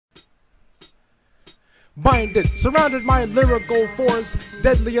Binded, surrounded my lyrical force,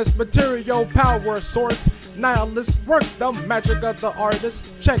 deadliest material power source. Nihilists work the magic of the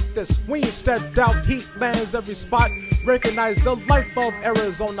artist. Check this, when you stepped out, heat lands every spot. Recognize the life of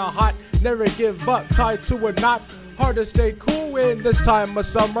Arizona hot. Never give up, tied to a knot. Hard to stay cool in this time of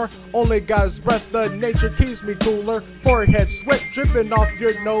summer. Only God's breath, the nature keeps me cooler. Forehead sweat dripping off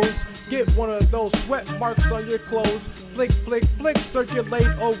your nose. Get one of those sweat marks on your clothes. Flick, flick, flick, circulate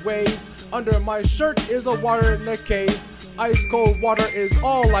a wave. Under my shirt is a water in the cave. Ice cold water is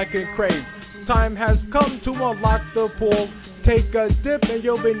all I can crave. Time has come to unlock the pool. Take a dip and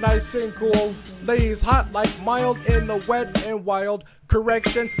you'll be nice and cool. Ladies hot like mild in the wet and wild.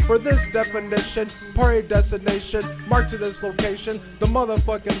 Correction for this definition. Party destination, marked to this location. The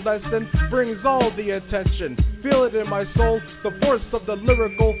motherfucking lesson brings all the attention. Feel it in my soul. The force of the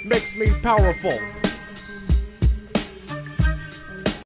lyrical makes me powerful.